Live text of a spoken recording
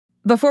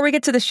Before we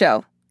get to the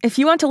show, if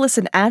you want to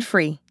listen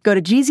ad-free, go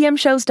to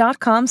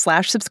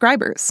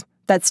gzmshows.com/subscribers.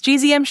 That's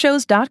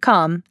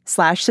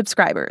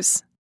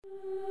gzmshows.com/subscribers.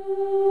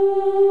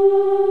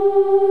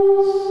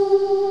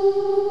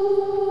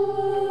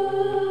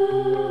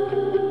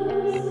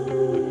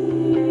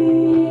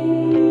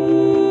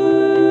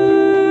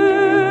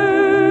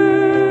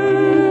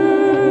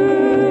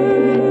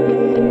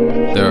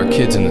 There are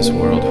kids in this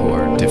world who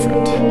are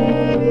different,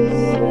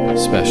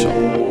 special.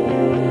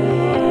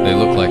 They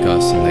look like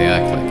us and they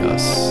act like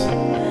us,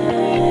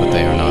 but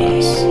they are not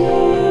us.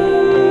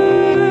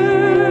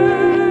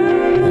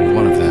 And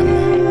one of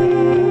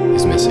them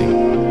is missing.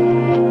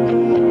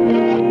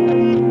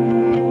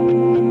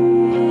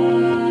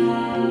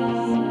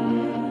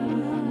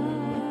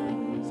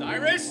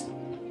 Cyrus?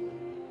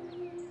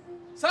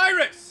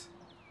 Cyrus!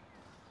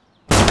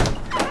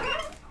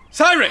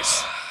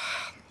 Cyrus!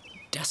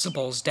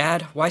 Decibels,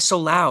 Dad. Why so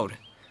loud?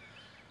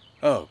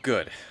 Oh,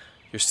 good.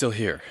 You're still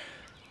here.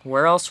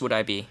 Where else would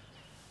I be?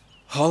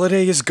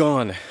 Holiday is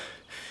gone.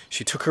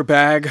 She took her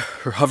bag,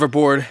 her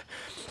hoverboard,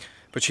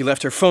 but she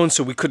left her phone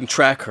so we couldn't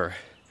track her.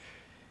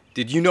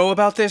 Did you know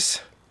about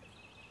this?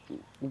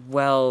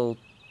 Well,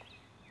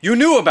 You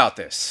knew about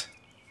this!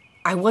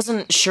 I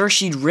wasn't sure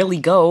she'd really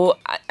go.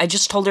 I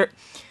just told her...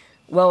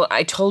 Well,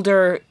 I told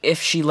her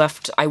if she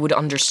left, I would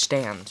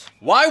understand.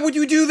 Why would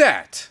you do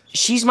that?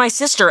 She's my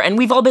sister, and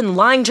we've all been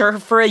lying to her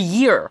for a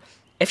year.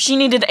 If she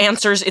needed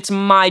answers, it's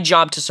my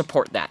job to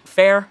support that.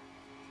 Fair?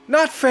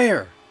 Not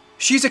fair.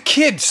 She's a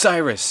kid,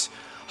 Cyrus.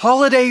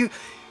 Holiday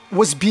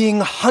was being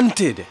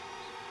hunted.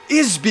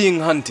 Is being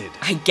hunted.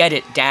 I get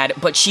it, Dad,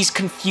 but she's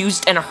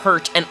confused and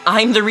hurt, and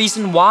I'm the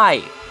reason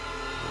why.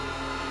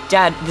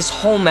 Dad, this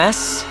whole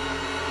mess,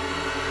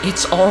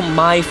 it's all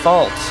my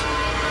fault.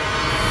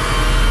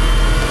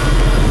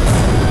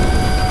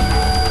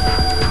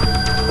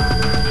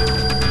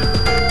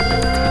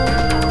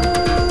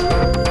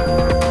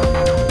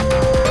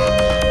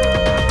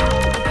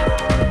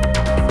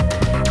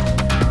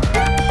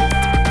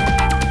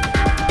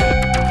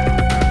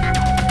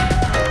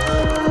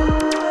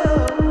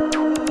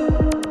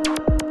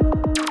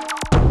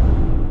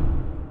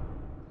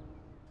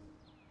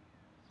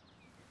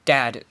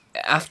 Dad,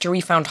 after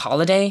we found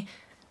Holiday,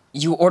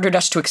 you ordered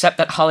us to accept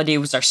that Holiday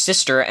was our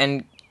sister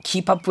and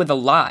keep up with a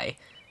lie.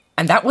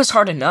 And that was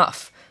hard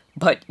enough,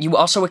 but you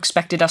also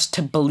expected us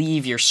to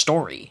believe your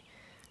story.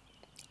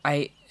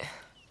 I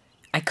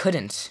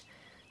couldn't.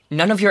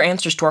 None of your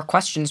answers to our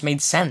questions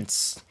made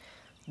sense.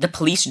 The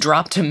police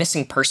dropped a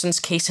missing persons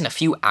case in a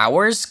few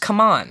hours?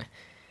 Come on.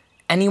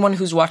 Anyone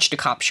who's watched a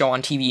cop show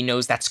on TV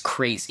knows that's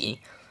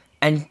crazy.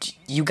 And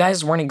you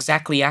guys weren't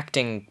exactly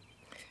acting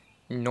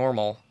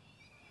normal.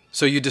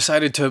 So you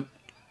decided to...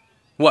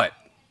 what?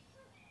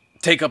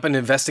 Take up an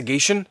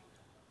investigation?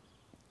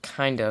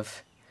 Kind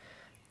of.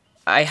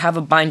 I have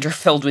a binder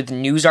filled with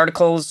news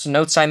articles,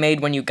 notes I made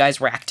when you guys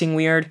were acting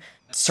weird,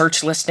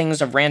 search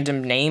listings of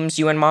random names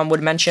you and Mom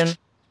would mention.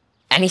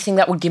 Anything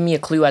that would give me a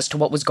clue as to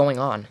what was going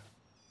on.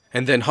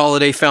 And then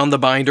Holiday found the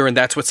binder and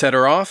that's what set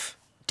her off?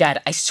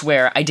 Dad, I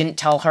swear I didn't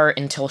tell her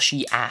until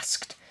she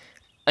asked.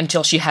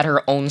 Until she had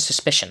her own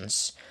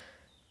suspicions.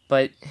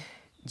 But,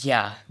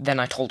 yeah, then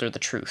I told her the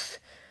truth.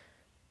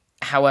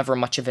 However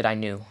much of it I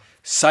knew.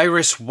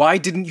 Cyrus, why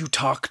didn't you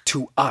talk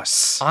to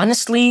us?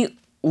 Honestly,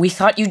 we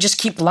thought you'd just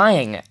keep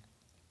lying.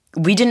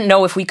 We didn't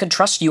know if we could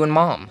trust you and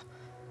Mom.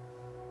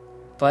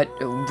 But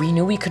we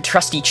knew we could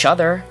trust each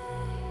other.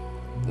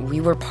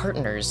 We were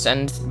partners,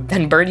 and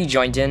then Birdie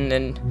joined in,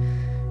 and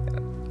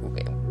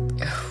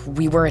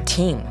we were a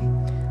team.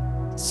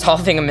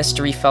 Solving a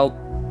mystery felt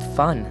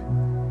fun.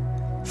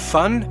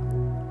 Fun?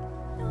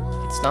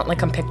 It's not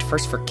like I'm picked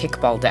first for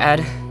kickball,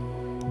 Dad.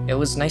 It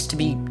was nice to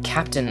be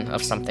captain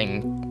of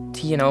something,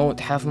 to,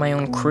 have my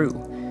own crew.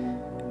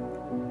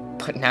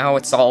 But now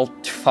it's all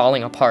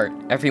falling apart.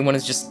 Everyone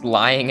is just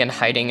lying and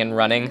hiding and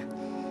running.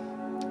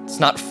 It's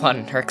not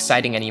fun or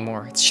exciting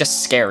anymore. It's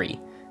just scary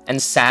and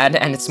sad,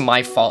 and it's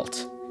my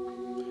fault.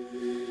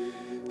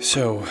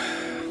 So,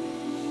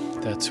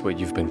 that's what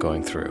you've been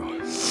going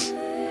through.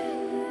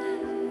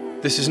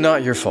 This is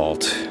not your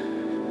fault.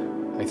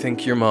 I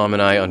think your mom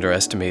and I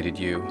underestimated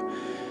you.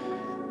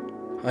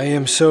 I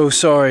am so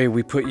sorry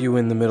we put you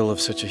in the middle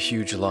of such a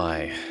huge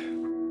lie.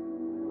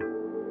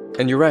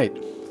 And you're right.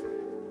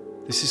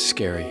 This is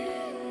scary.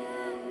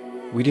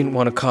 We didn't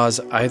want to cause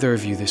either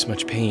of you this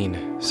much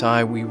pain.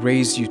 Sai, we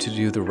raised you to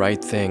do the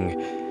right thing.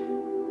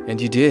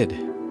 And you did.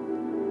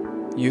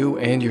 You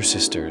and your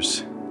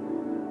sisters.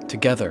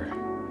 Together.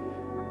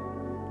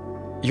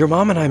 Your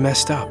mom and I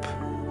messed up.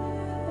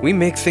 We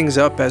make things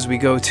up as we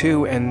go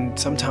too, and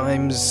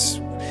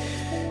sometimes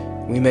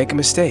we make a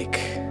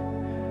mistake.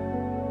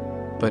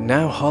 But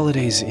now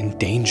Holiday's in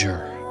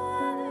danger.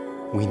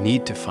 We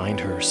need to find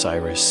her,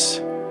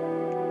 Cyrus.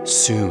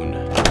 Soon.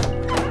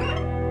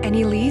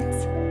 Any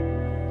leads?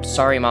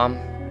 Sorry, Mom.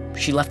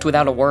 She left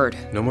without a word.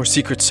 No more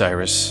secrets,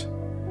 Cyrus.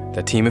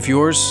 That team of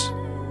yours,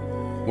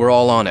 we're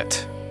all on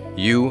it.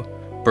 You,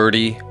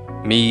 Birdie,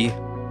 me,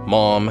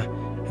 Mom,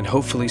 and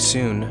hopefully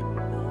soon,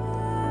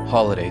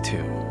 Holiday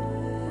too.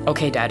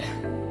 Okay, Dad.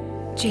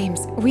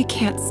 James, we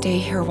can't stay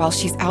here while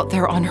she's out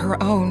there on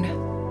her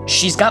own.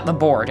 She's got the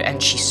board,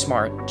 and she's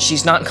smart.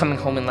 She's not coming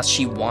home unless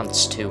she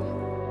wants to.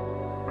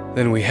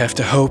 Then we have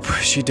to hope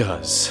she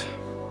does.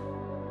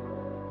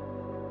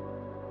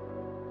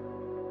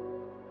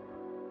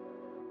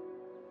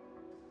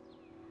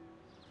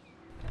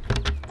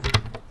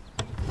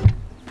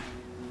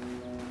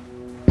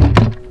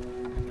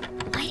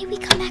 Why did we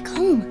come back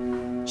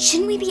home?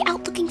 Shouldn't we be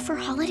out looking for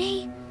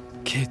Holiday?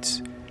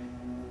 Kids,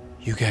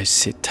 you guys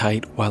sit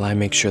tight while I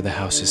make sure the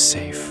house is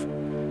safe.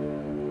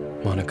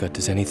 Monica,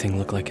 does anything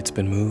look like it's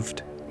been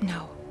moved?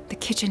 No, the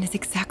kitchen is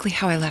exactly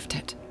how I left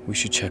it. We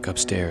should check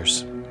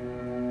upstairs.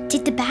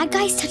 Did the bad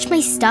guys touch my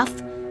stuff?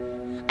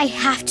 I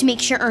have to make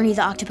sure Ernie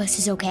the octopus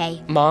is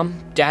okay. Mom,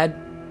 Dad,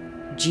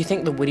 do you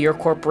think the Whittier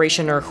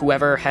Corporation or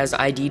whoever has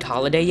ID'd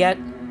Holiday yet?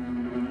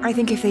 I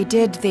think if they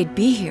did, they'd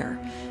be here.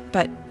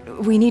 But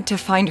we need to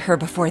find her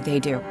before they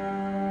do.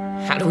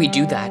 How do we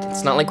do that?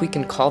 It's not like we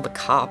can call the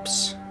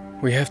cops.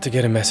 We have to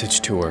get a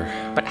message to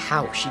her. But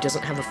how? She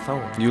doesn't have a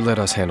phone. You let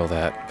us handle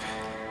that.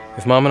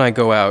 If Mom and I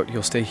go out,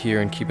 you'll stay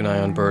here and keep an eye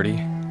on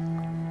Birdie?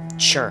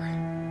 Sure.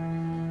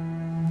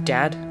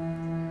 Dad?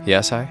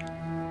 Yes,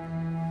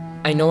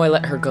 I know I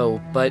let her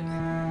go, but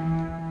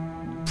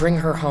bring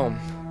her home,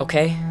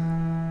 okay?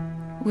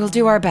 We'll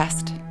do our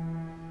best.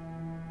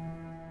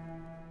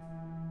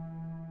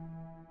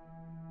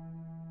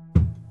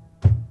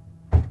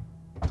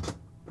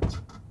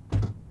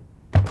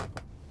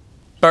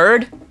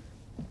 Bird?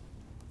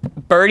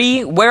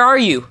 Birdie, where are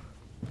you?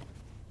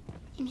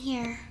 In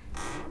here.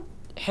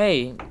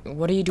 Hey,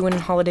 what are you doing in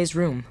Holiday's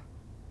room?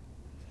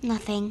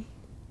 Nothing.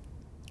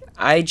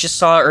 I just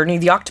saw Ernie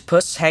the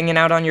octopus hanging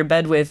out on your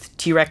bed with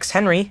T-Rex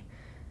Henry.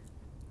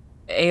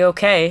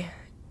 A-okay.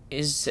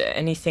 Is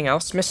anything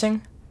else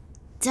missing?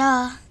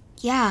 Duh.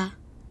 Yeah.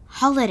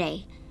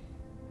 Holiday.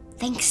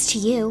 Thanks to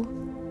you.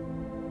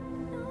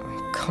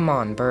 Come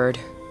on, Bird.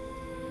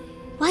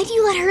 Why'd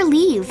you let her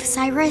leave,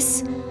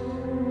 Cyrus?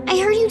 I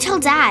heard you tell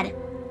Dad.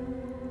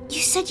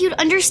 You said you'd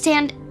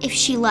understand if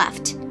she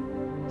left.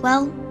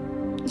 Well,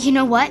 you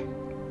know what?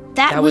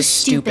 That was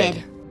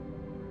stupid.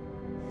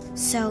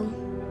 So,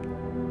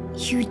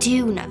 you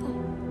do know.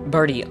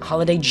 Birdie,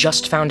 Holiday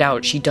just found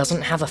out she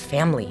doesn't have a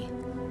family.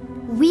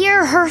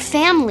 We're her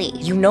family.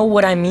 You know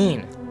what I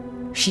mean.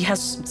 She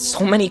has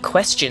so many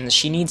questions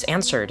she needs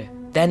answered.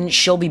 Then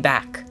she'll be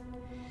back.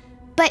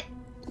 But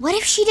what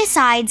if she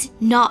decides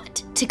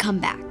not to come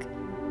back?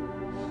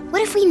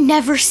 What if we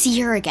never see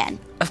her again?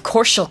 Of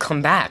course she'll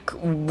come back.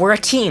 We're a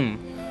team.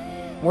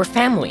 We're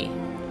family.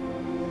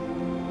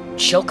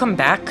 She'll come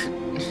back.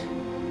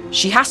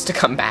 She has to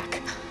come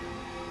back.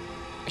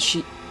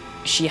 She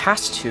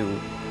has to,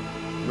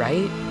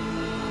 right?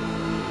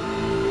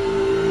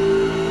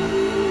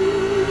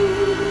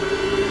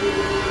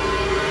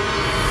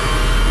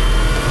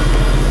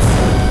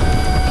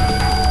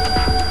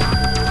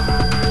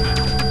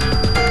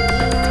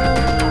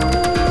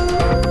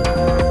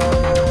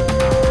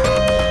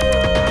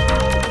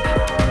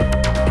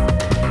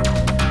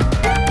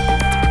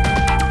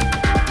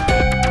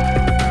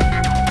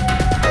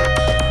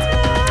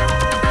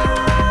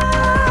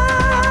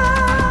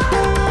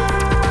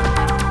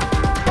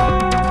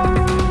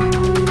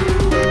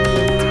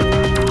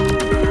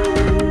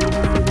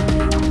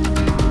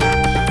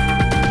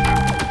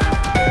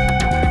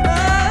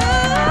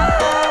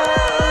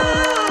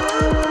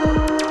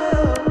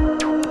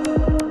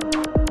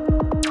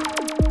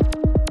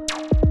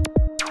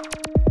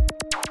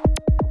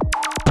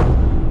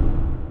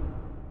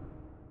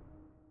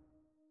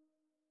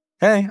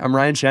 Hey, I'm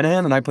Ryan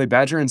Shanahan, and I play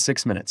Badger in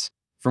 6 Minutes.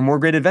 For more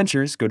great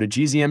adventures, go to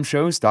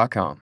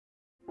gzmshows.com.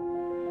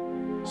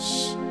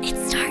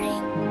 It's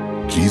starting.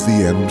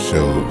 GZM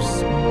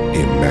shows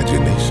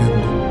Imagination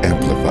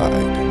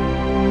Amplified.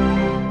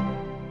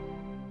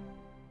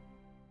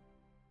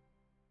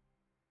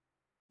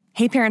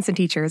 Hey, parents and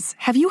teachers,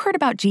 have you heard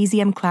about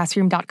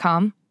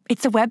gzmclassroom.com?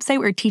 It's a website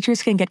where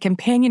teachers can get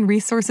companion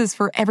resources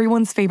for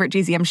everyone's favorite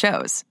GZM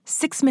shows.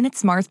 6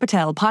 Minutes, Mars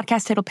Patel,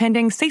 Podcast Title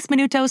Pending, 6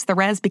 Minutos, The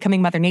Res,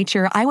 Becoming Mother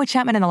Nature, Iowa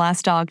Chapman and the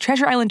Last Dog,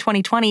 Treasure Island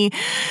 2020,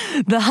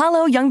 The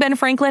Hollow, Young Ben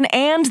Franklin,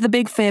 and The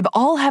Big Fib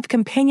all have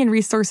companion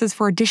resources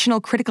for additional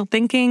critical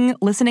thinking,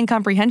 listening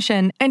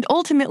comprehension, and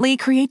ultimately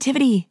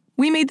creativity.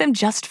 We made them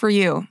just for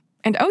you.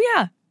 And oh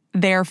yeah,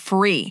 they're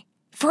free.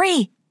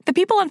 Free! The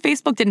people on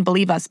Facebook didn't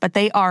believe us, but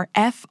they are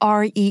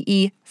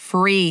Free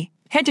free.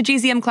 Head to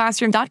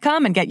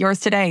gzmclassroom.com and get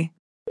yours today.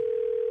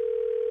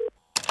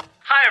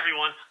 Hi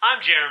everyone, I'm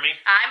Jeremy.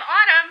 I'm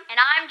Autumn. And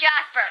I'm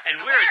Jasper.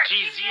 And we're a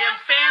GZM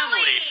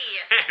family.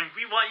 And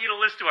we want you to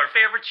listen to our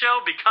favorite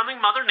show,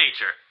 Becoming Mother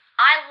Nature.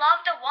 I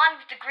love the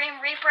one with the Grim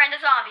Reaper and the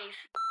zombies.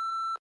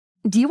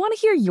 Do you want to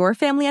hear your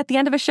family at the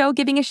end of a show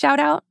giving a shout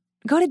out?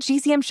 Go to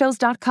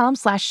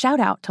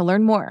gzmshows.com/shoutout to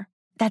learn more.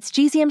 That's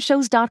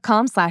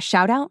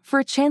gzmshows.com/shoutout for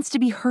a chance to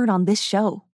be heard on this show.